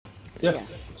Yeah.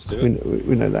 Let's do it.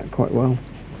 We know that quite well.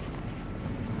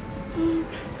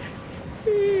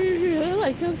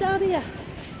 I go down here.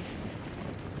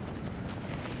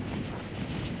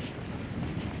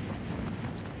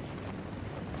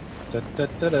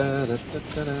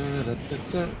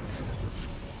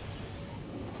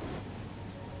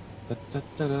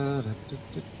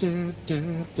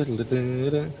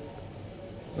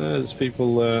 There's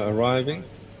people arriving.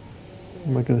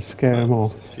 Am I going to scare them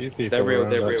off? A few people They're real,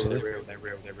 around, they're real, actually. they're real, they're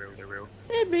real, they're real, they're real.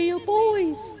 They're real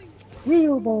boys.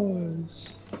 Real boys.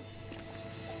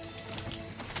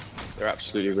 They're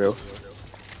absolutely real.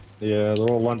 Yeah, they're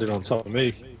all landing on top of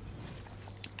me.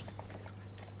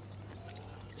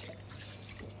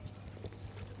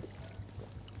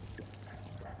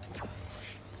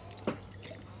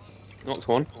 Knocked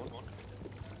one.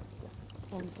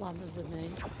 One's landed with me.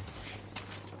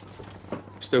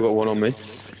 Still got one on me.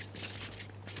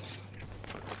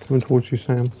 Coming towards you,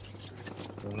 Sam.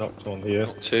 I knocked one here.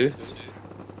 Knocked two.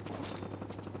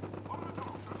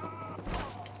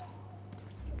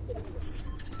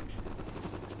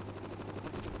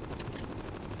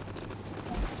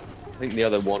 I think the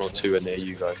other one or two are near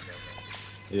you guys.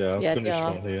 Yeah, I've Yeah, finished they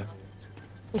are. one here.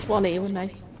 There's one here with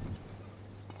me.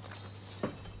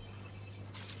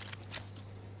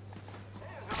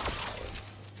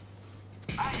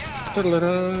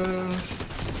 Ta-da-da.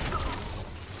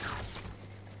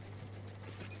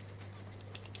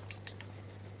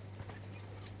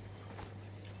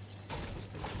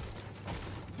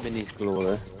 Minis galore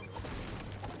there.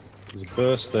 There's a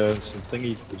burst there and some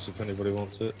thingy if anybody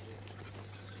wants it.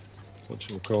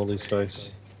 Whatchamacallit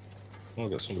face. Oh,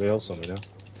 I've got somebody else on me now.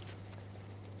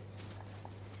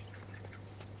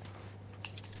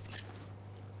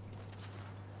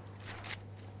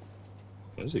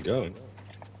 Where's he going?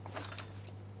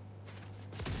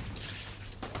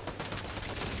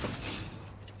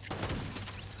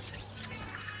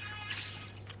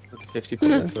 Took a 50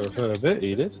 per For a bit,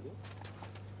 he did.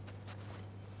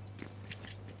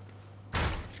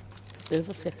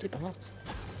 Over 50 bullets.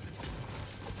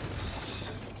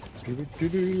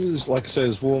 There's, like I say,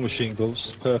 there's war machine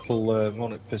gloves, purple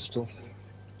Monarch pistol.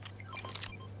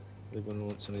 Anyone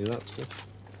wants any of that stuff?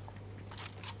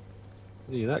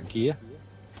 Any of that gear?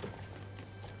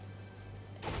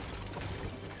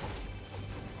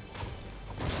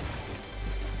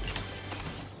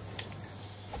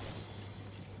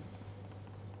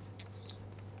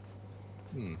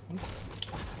 Hmm.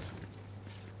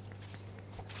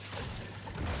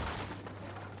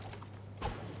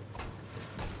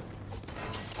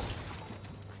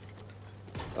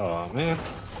 Oh man.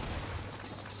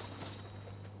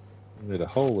 Made a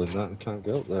hole in that and can't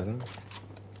go up there now.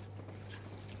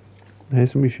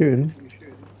 There's somebody shooting.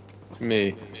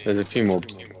 Me. There's a few more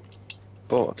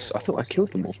bots. I thought I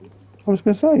killed them all. I was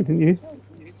going to say, didn't you?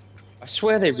 I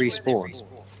swear they respawned.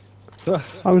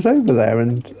 I was over there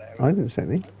and I didn't see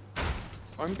any.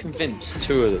 I'm convinced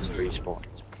two of them respawned.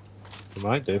 You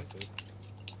might do.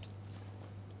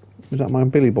 Was that my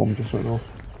billy bomb just went off?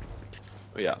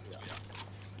 But yeah.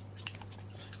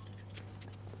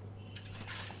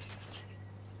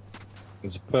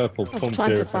 There's a purple I was pump trying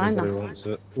here to if find anybody that. wants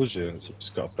it. Was you? It's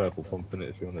got a purple pump in it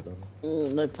if you want it.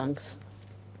 No thanks.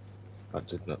 I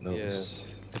did not notice.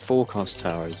 The forecast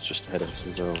tower is just ahead of us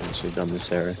as well once we've done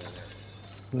this area.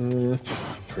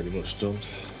 Pretty much done.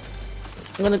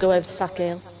 I'm gonna go over to Sack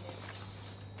Hill.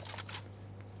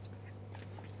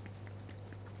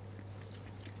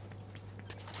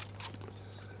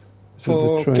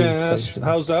 So the train Forecast. station.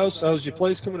 How's your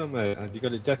place coming on, mate? Have you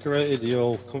got it decorated? Are you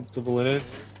all comfortable in it?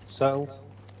 Settled?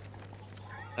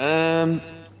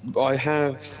 I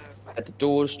have had the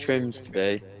doors trimmed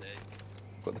today.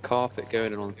 Got the carpet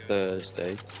going in on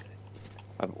Thursday.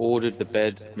 I've ordered the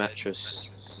bed, mattress,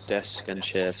 desk and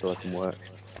chair so I can work.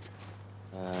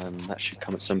 That should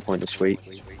come at some point this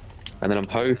week. And then I'm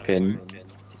hoping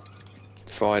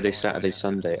Friday, Saturday,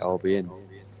 Sunday I'll be in.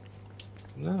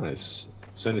 Nice.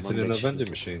 Is anything in a vending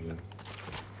machine then?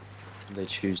 Monday,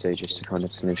 Tuesday just to kind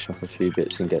of finish off a few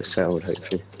bits and get settled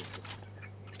hopefully.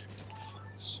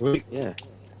 Sweet. Yeah.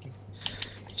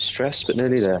 Stressed but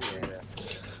nearly there.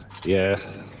 Yeah.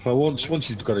 Well, once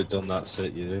you've got it done, that's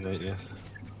it. You're in, ain't you?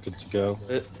 Good to go.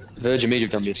 Virgin Media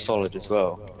have done me a solid as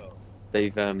well.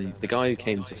 They've the guy who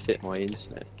came to fit my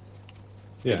internet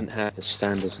didn't have the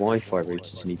standard Wi-Fi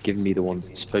routers, and he'd given me the ones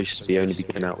that's supposed to be only be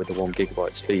going out with the 1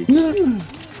 GB speeds.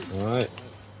 Alright.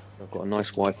 I've got a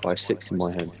nice Wi-Fi 6 in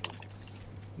my home.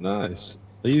 Nice.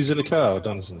 Are you using a car or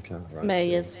Don's in the car? Right.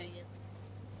 May is.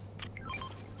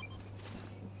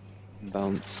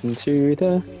 Bouncing to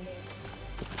the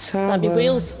tower. Have your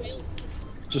wheels?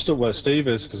 Just up where Steve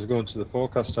is, because we're going to the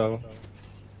forecast tower.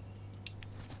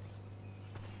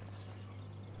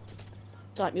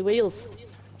 Like me wheels.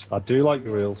 I do like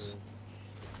the wheels.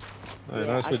 Very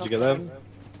Yeah, nice. I Where'd you got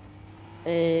get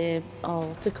them? Oh,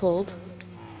 what's it called?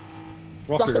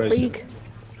 Rocket Rocket Racing. League.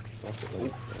 Rocket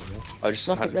League. I just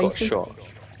Rocket got racing. shot.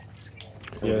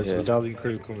 Yeah, there's a Yeah. medallion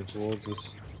crew coming towards us.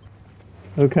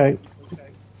 Okay.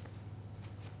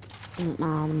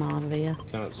 I'm out of here.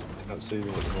 Can't see them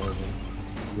at the moment.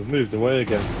 They've moved away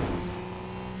again.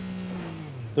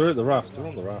 They're at the raft. They're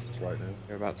on the raft right now.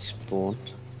 They're about to spawn.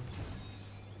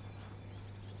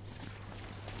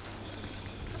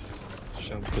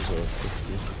 Shampers are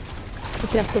 50.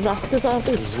 Look at the rafters, aren't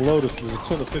they? There's a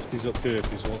ton of 50s up here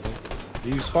if he's wanting. Are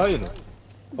you firing them?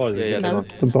 Oh, Yeah, yeah, No. they're on.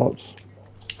 The bots.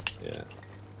 Yeah.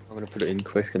 I'm gonna put it in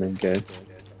quick and then go.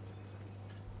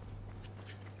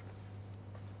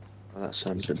 Oh, that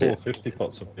sounds a There's bit. 450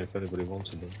 pots up here if anybody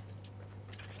wanted them.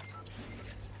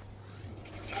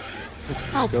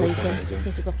 I'll Scope take on it. it again.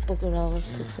 Since we've got bugger hours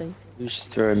to take. Just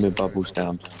throwing my bubbles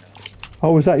down.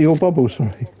 Oh, was that your bubble?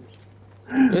 Sorry.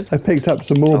 Good. I picked up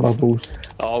some more Oh. bubbles.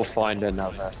 I'll find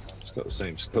another. It's got the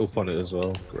same scope on it as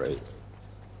well. Great.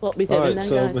 What we doing Alright, then,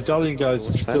 so guys? medallion guys are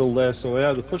What's that? still there, so we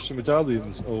either push the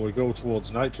medallions or we go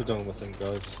towards Nitrodome, I think,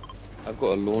 guys. I've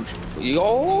got a launch.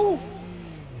 Oh!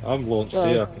 I'm launched Well,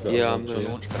 here. I've got a Yeah, I'm launcher. gonna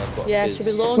launch, but I've got. Yeah, a should we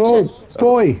fizz. launch Oh, it?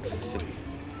 boy! Yeah,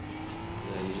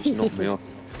 you just knocked me off.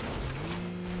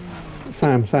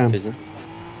 Sam. Fizzing.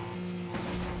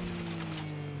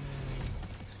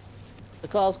 The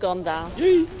car's gone down.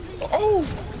 Oh!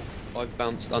 I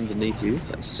bounced underneath you.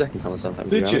 That's the second time I've done that.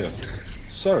 with Did you? Alex.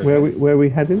 Sorry. Where we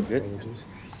heading? Good.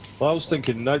 Well, I was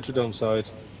thinking Nitrodome side,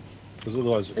 because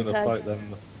otherwise we're going to Okay. fight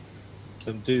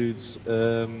them dudes.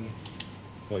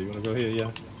 What, you want to go here?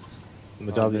 Yeah. The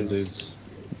medallion there's-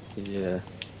 dudes. Yeah.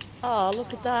 Oh,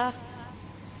 look at that.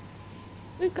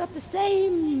 We've got the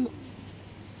same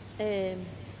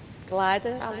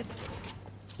glider, Alec.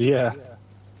 Yeah.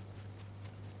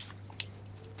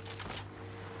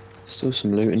 Still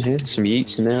some loot in here. Some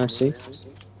yeets in there, I see.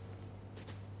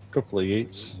 Couple of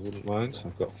yeets, wouldn't mind.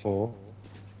 I've got 4.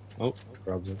 Oh,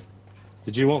 grab them.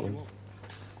 Did you want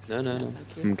them? No.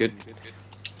 I'm good.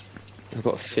 I've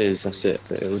got a fizz, that's it.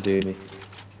 But it'll do me.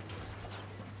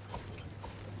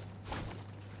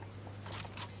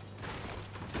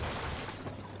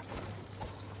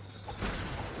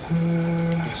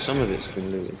 Some of it's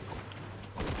been looted.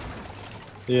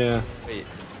 Yeah. Wait,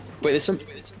 there's some.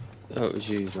 Oh, it was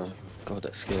you, man. God,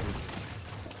 that scared me.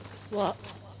 What?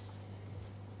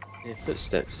 Yeah,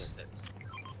 footsteps.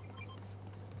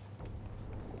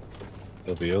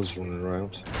 There'll be us running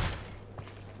around.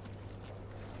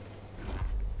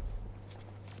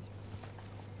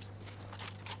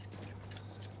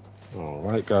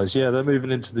 Alright guys, yeah, they're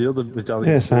moving into the other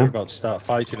medallion, Yeah, so we're Sam. about to start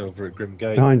fighting over at Grim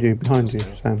Gate. Behind you,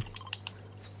 Sam.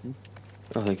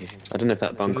 Oh, thank you. I don't know if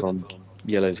that bunk on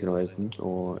yellow is going to open,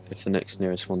 or if the next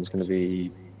nearest one's going to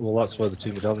be Well, that's where the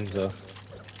 2 medallions are.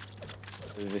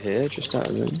 over here, just out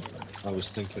of the room. I was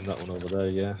thinking that one over there,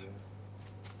 yeah.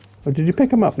 Oh, did you pick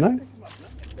them up? No?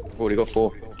 Already got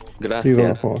 4. Look at that. You got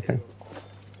Yeah. 4, okay.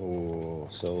 Oh,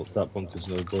 so that bunker's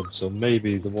no good. So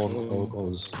maybe the one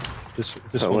was this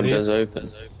That one one here. does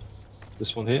open.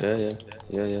 This one here.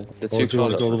 Yeah. The Or two do you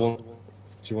want to cars go up the one? Do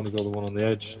you want to go the one on the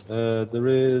edge? There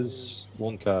is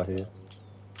one car here.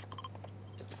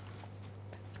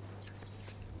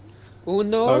 Oh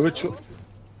no! Oh, which one?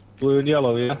 Blue and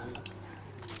yellow, yeah.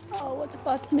 Oh, what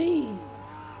about me?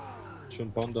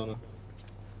 Jump on, Donna.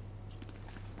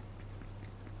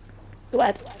 Go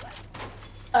ahead.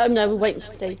 Oh no, we're waiting for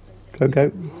Steve.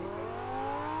 Go.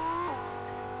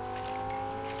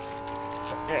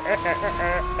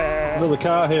 Another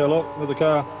car here, look. Another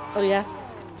car. Oh yeah.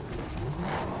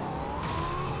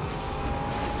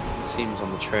 Teams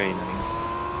on the train.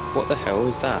 What the hell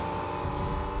is that?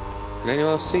 Can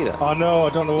anyone else see that? I know. I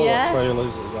don't know what Yeah. that trail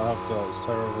is that I've got. It's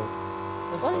terrible.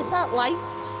 What is that light?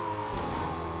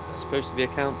 It's supposed to be a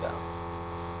countdown.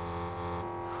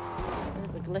 Bit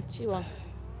of a glitchy one.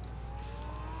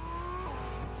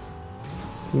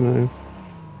 No.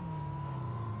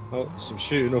 Oh, some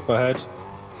shooting up ahead.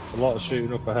 A lot of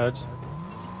shooting up ahead.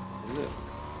 Look.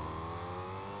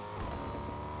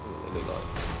 What do they look like?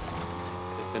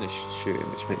 They finished shooting,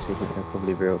 which makes me think they're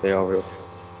probably real. They are real.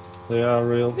 They are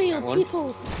real. Real One.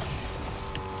 people.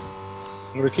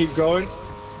 I'm gonna keep going.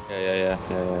 Yeah.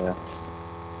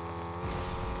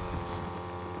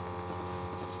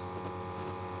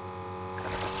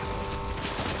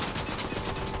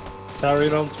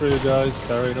 Carrying on through, guys.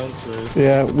 Carrying on through.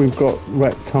 Yeah, we've got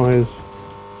wrecked tyres.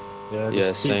 Yeah, just Yeah,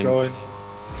 keep same. going.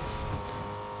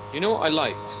 You know what I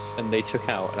liked, and they took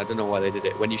out, and I don't know why they did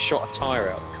it. When you shot a tire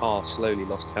out, the car slowly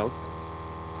lost health.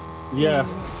 Yeah.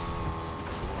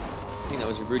 I think that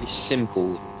was a really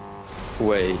simple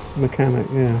way. Mechanic,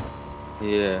 yeah.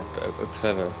 Yeah, but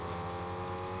clever.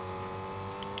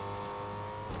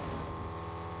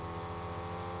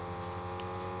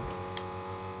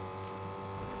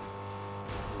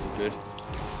 Good.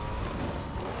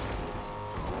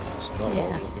 It's not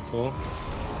what I'm looking for.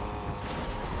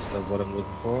 It's not what I'm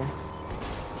looking for.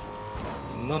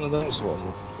 None of those are what I'm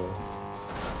looking for.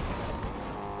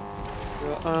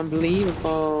 You're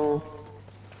unbelievable.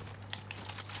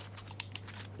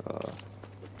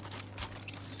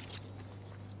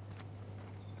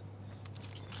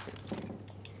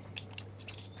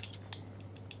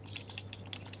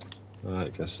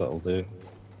 Right, guess that'll do.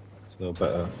 There's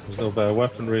no better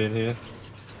weaponry in here.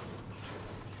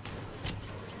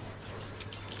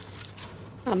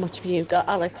 How much have you got,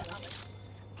 Alex?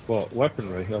 What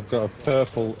weaponry? I've got a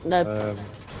purple. No,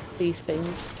 these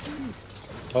things.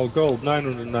 Oh, gold,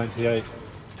 998.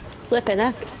 Flipping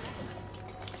heck.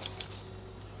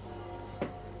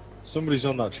 Somebody's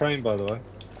on that train, by the way.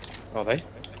 Are they?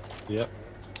 Yep.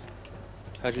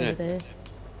 How do you know? There.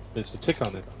 It's a tick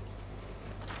on it.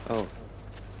 Oh.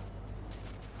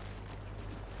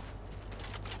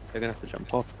 They're gonna have to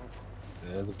jump off.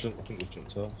 Yeah, I think they've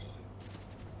jumped off.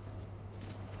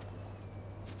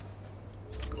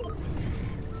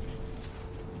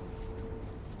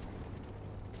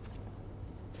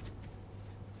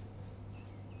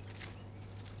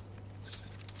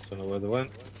 Don't know where they went.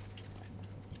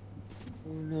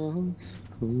 Who knows?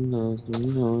 Who knows?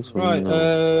 Who knows? Who Right,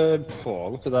 knows?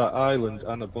 look at that island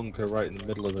and a bunker right in the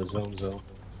middle of the zone. Do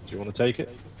you want to take it?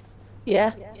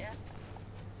 Yeah.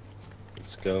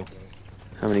 Let's go.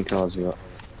 How many cars we got?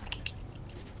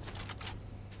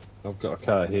 I've got a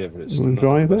car here, but it's You wanna not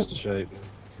drive in the it? best of shape.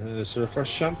 Is there a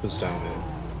fresh champers down here?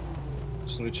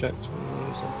 Just let me check.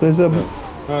 There's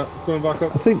Going back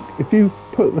up. I think if you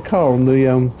put the car on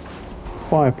the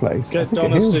fireplace. I Get think it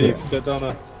Donna, heals Steve. it. Get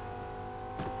Donna.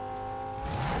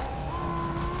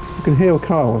 You can heal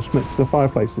cars next to the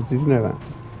fireplaces. Did you know that?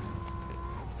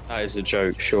 That is a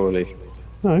joke, surely.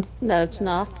 No. No, it's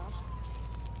not.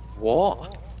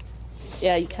 What?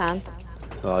 Yeah, you can.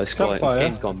 Oh, this Campfire.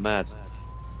 game's gone mad.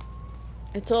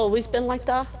 It's always been like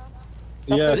that.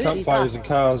 That's Yeah, what it is. campfires and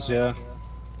cars, yeah.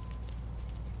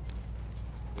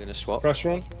 We're gonna swap. Fresh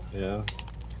one? Yeah.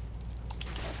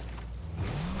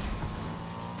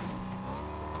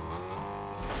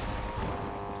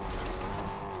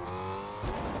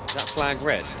 Is that flag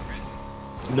red?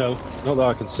 No, not that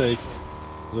I can see.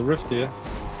 There's a rift here.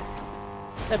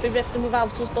 They'll be rifting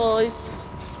without us, boys.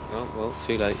 Oh, well,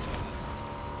 too late.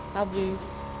 How rude.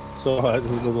 It's alright,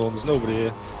 there's another one. There's nobody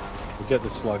here. We'll get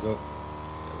this flag up.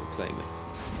 Yeah, we'll claim it.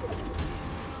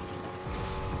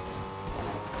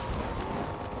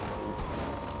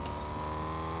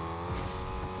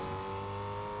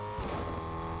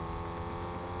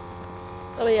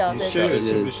 Oh, we are. You There's shoot a- it,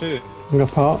 somebody shoot. I'm gonna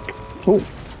park. Oh,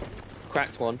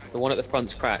 Cracked one. The one at the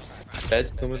front's cracked.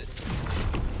 Dead. Come in. Right,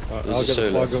 There's I'll a get the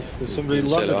solo. flag up. There's somebody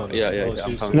There's a landing solo. on us. Yeah, Oh, I'm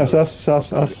excuse coming. me. that's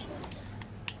us.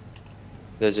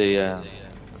 There's a.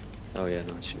 Oh yeah,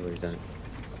 nice. You've already done it.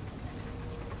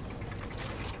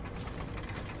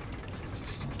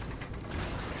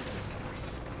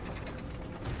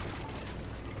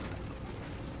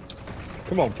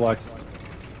 Come on, flag.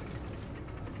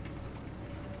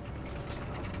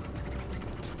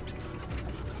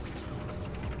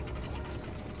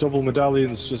 Double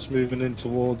medallions just moving in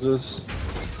towards us.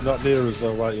 Not near us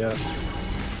though, right yet.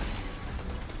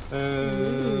 Do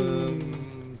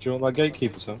you want that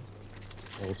gatekeeper, son?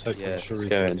 I will take Yeah, one. let's Shuri,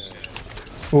 go in. please.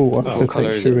 Oh, I Oh, have colour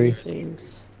to is take it? Shuri.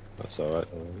 things. That's alright.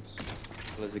 No worries.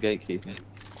 There's the gatekeeper.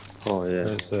 Oh yeah.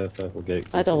 There's the purple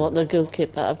gatekeeper. I don't want no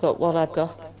goalkeeper. I've got what I've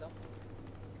got.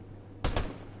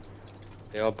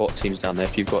 There are bot teams down there.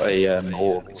 If you've got a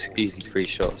org, it's easy 3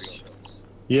 shots.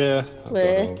 Yeah. I've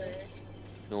Where? got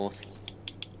North.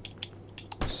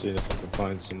 seeing if I can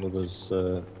find some others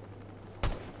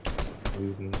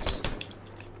movements.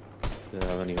 Yeah,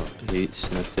 I've only got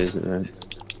yeets, no fizz at the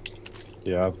moment.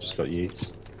 Yeah, I've just got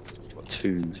yeets. Got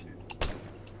 2.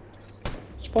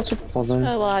 Spotted follow.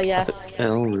 Oh, are ya?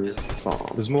 Elwood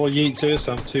Farm. There's more yeets here,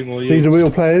 Sam. 2 more yeets. These are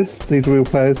real players. These are real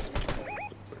players.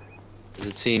 There's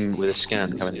a team with a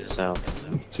scan coming to the south.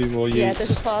 2 more yeets. Yeah,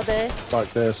 there's a car there.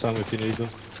 Back there, Sam, if you need them.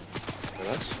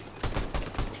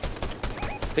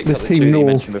 Picked This up the team 2 that you north.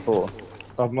 mentioned before.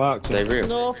 I've marked Are they them. real?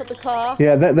 North of the car.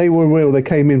 Yeah, they were real. They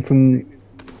came in from.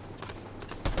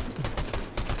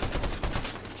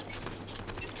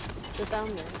 They're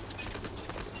down there.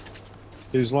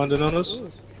 Who's landing on us?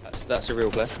 That's a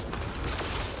real player.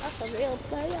 That's a real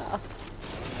player.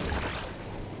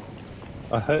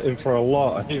 I hit him for a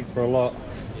lot.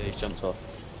 Yeah, he's jumped off.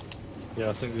 Yeah,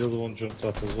 I think the other one jumped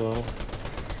up as well.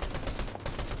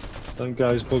 Them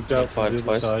guys bugged out from the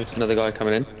other side. Another guy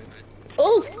coming in.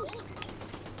 Oh!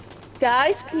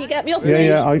 Guys, can you get me up, Yeah, please?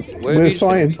 yeah. Where have We're you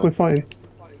fine. been? We're fine.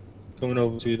 Coming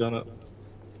over to you, Donna.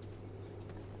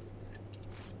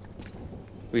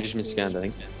 We just missed scanned, I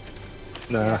think.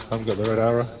 Nah, I haven't got the red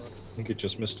arrow. I think it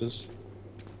just missed us.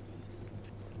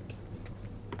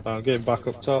 I'm getting back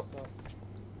up top.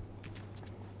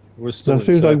 We're still As in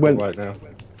soon as I circle went- right now.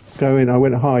 Going. I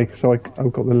went high, so I've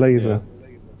got the laser.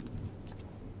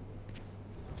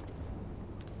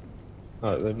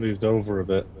 Alright, they've moved over a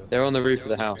bit. They're on the roof of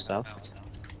the house, Sal.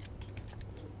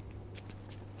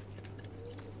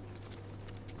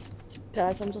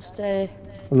 Guys, I'm just The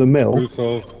mill. Roof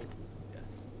over.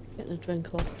 getting a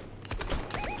drink up.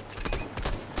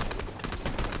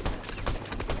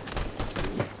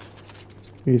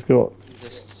 He's got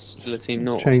There's still a team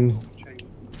north. chain.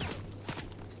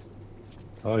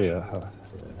 Oh yeah.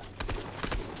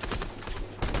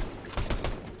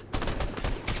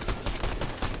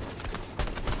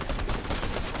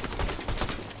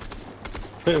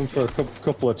 Hit him for a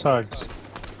couple of tags.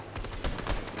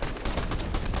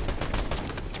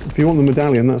 If you want the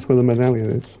medallion, that's where the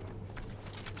medallion is.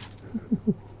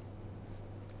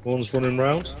 One's running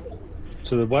round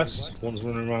to the west. One's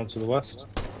running round to the west.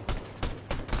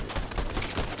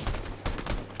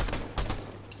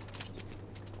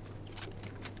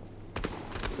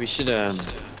 We should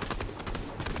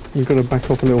We've got to back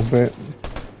off a little bit.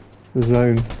 The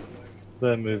zone.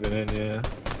 They're moving in, yeah.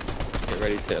 get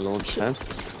ready to hit a launch pad.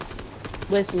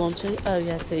 Where's the launcher? Oh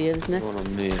yeah, to you, isn't it? One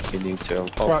on me if you need to.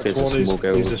 I'll Cracked fizz one, some more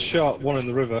go. he's a shot, one in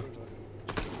the river.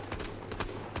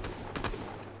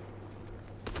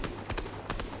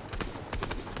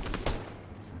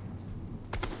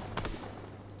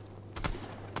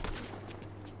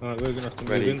 Alright, we're gonna have to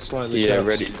move in slightly. Yeah, chaps.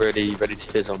 ready to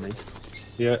fizz on me.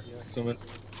 Yeah, coming.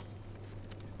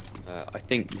 I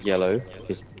think yellow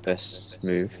is the best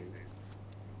move.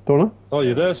 Donna? Oh,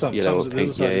 you're there, Sam. Yellow Sam's or at the other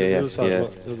pink, side. yeah, The other side. yeah.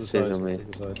 Look, the other Fizz side. on me.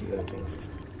 The other side. Yeah.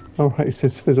 Oh, right, it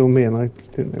says fizz on me, and I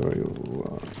didn't know where you were.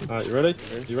 Alright, you ready?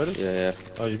 You ready? Yeah.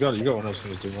 Oh, you got it. You got one else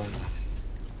going to do one.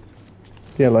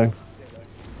 Yellow.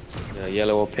 Yeah,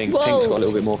 yellow or pink. Whoa. Pink's got a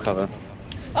little bit more cover.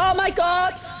 Oh my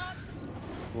god!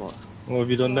 What? What have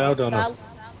you done now, Donna? Fell.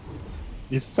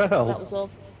 You fell. That was all.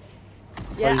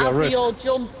 Yeah, you got as we ripped. all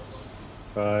jumped.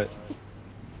 Right.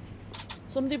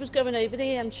 Somebody was going over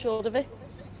here, I'm sure of it.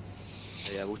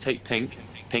 Yeah, we'll take pink.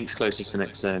 Pink's closest to the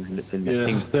next zone, and it's in the Yeah,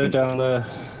 pink. they're down there.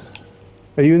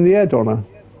 Are you in the air, Donna?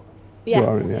 Yeah. You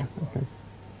are in the air. Okay.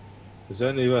 Is there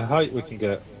any height we can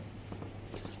get?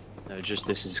 No, just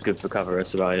this is good for cover.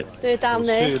 That's about it. They're down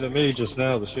They're there. shooting at me just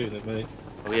now. They're shooting at me.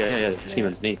 Oh yeah. The team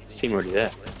underneath. The team already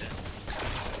there.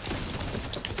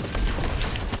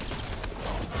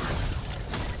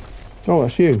 Oh,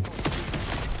 that's you.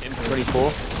 In for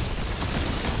 24.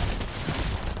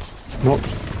 Knocked.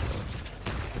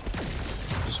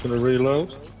 Just going to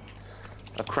reload.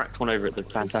 I cracked one over at the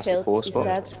He's Fantastic killed. Four He's spot.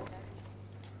 dead.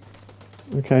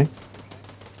 Okay.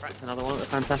 Cracked another one at the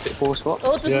Fantastic Four spot.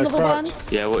 Oh, there's Yeah, another cracked. one.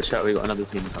 Yeah, watch out. We got another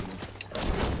team coming.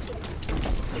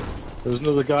 There's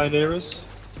another guy near us.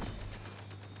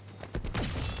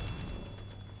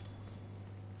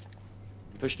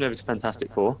 Pushing over to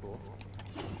Fantastic Four.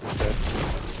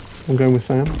 I'm going with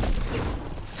Sam.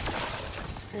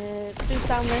 Who's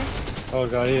down there? Oh,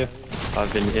 guy here.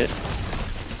 I've been hit.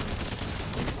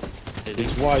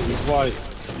 He's white. He's white.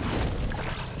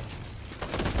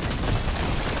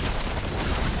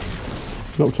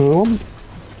 Knocked another one.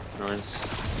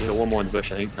 Nice. You got one more in the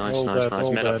bush, I think. Nice, All nice, dead, nice.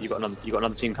 all Med up. dead. You got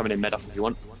another team coming in. Med up if you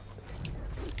want.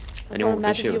 I've Anyone got a with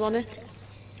med if you shields? want it.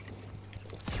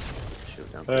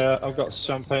 Shield down. I've got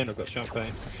champagne. I've got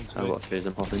champagne. I've got fizz.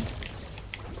 I'm hopping.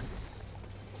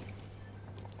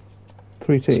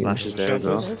 3 teams. Splashes there as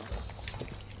well.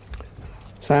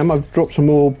 Sam, I've dropped some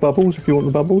more bubbles if you want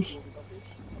the bubbles.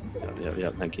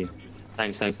 Yep. Thank you.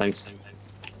 Thanks.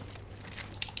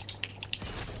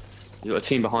 You got a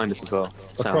team behind us as well.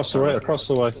 Across the way. Across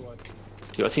the way.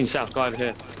 You got a team south. Guy over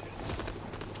here.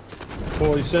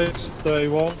 46,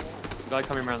 31. Guy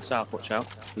coming around south. Watch out.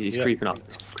 He's Yeah. creeping up.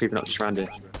 He's creeping up just around here.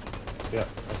 Yeah,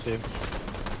 I see him.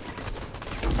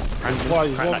 Crack Why,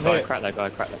 he's one that guy. hit. Crack that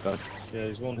guy. Yeah,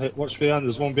 he's one hit. Watch behind.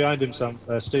 There's one behind him, Sam.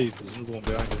 Steve. There's another one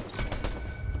behind him.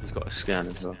 He's got a scan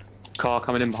as well. Car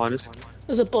coming in behind us.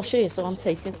 There's a bush here, so I'm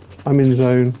taking. I'm in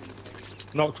zone.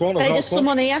 Knocked one. Hey, I've there's knocked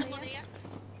one. someone here.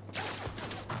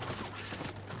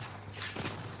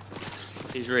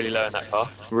 He's really low in that car.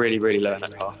 Really, really low in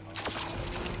that car.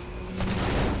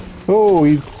 Oh,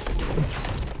 he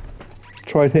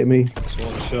tried to hit me. It's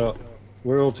one shot.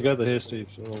 We're all together here, Steve.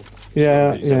 So we're all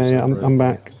Yeah, Somebody's so yeah. I'm separate.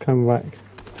 back. Coming back.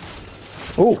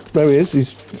 Oh, there he is.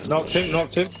 He's knocked him,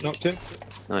 knocked him, knocked him.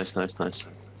 Nice, nice, nice.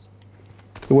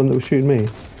 the one that was shooting me.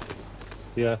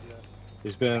 Yeah.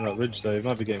 He's been on that ridge though, he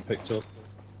might be getting picked up.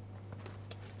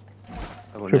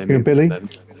 I got Tripping no a Billy.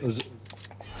 movement then.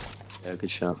 Yeah, good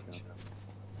shot.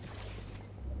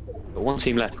 But one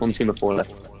team left, one team of 4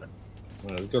 left.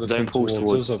 Well, they've got to Zone come pulls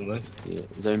towards us, towards. haven't they? Yeah,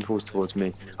 zone pulls towards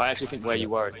me. I actually think where you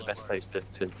were is the best place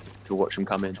to watch them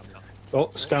come in.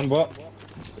 Oh, scan bot.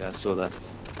 Yeah, I saw that.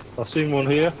 I've seen one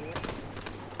here.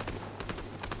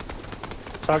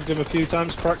 Tagged him a few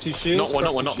times, cracked his shield. Not one,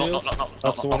 not one, cracked not his one, shield. not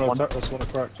That's the one. one. That's the one I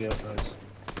cracked. Yeah, nice.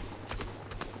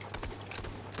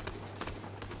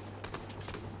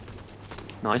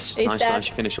 Nice, He's nice, dead. nice.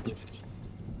 You finish him.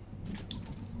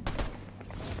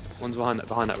 One's behind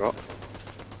that rock.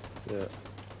 Yeah.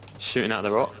 Shooting out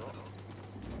of the rock.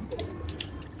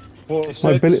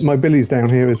 46. My Billy's down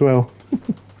here as well.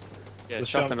 Yeah, The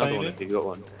chuck another champagne one in? if you got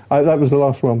one. That was the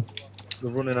last one.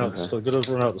 They're running out the Okay. store. Good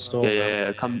to run out the store. Yeah, now. yeah,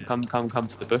 yeah. Come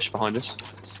to the bush behind us.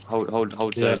 Hold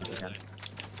Yeah. zone if you can.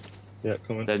 Yeah,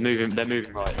 coming. They're moving right,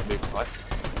 they're moving right.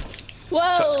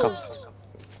 Whoa!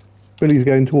 Billy's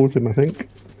going towards him, I think.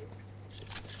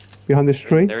 Behind this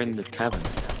tree. They're in the cabin.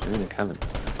 They're in the cabin.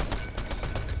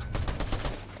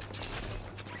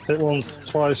 Hit one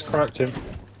twice, cracked him.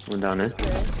 One down there.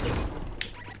 Yeah.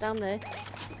 Down there.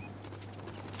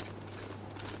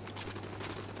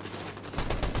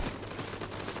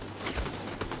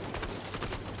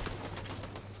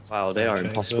 Wow, they are Okay,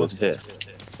 impossible so- to hit.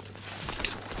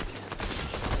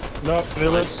 No,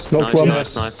 Miller. Nice, Knocked nice, one.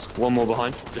 nice, nice. One more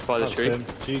behind, just by the That's tree. him.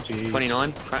 GG.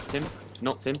 29, cracked him,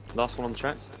 knocked him. Last one on the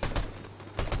tracks.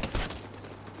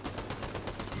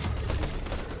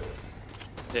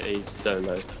 Yeah, he's so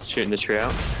low. Shooting the tree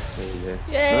out. There you go.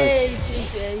 Yay,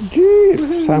 GG.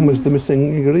 Gee, Sam was the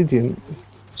missing ingredient.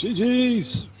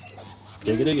 GG's.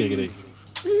 Giggity,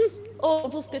 giggity.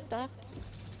 Almost did that.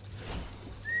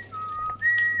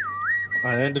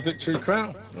 I earned a victory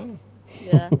crown. Oh.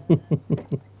 Yeah.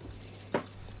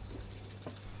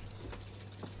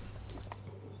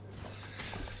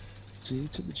 G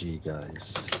to the G,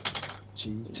 guys.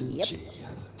 G to the Yep. G.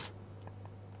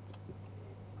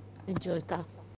 Enjoyed that.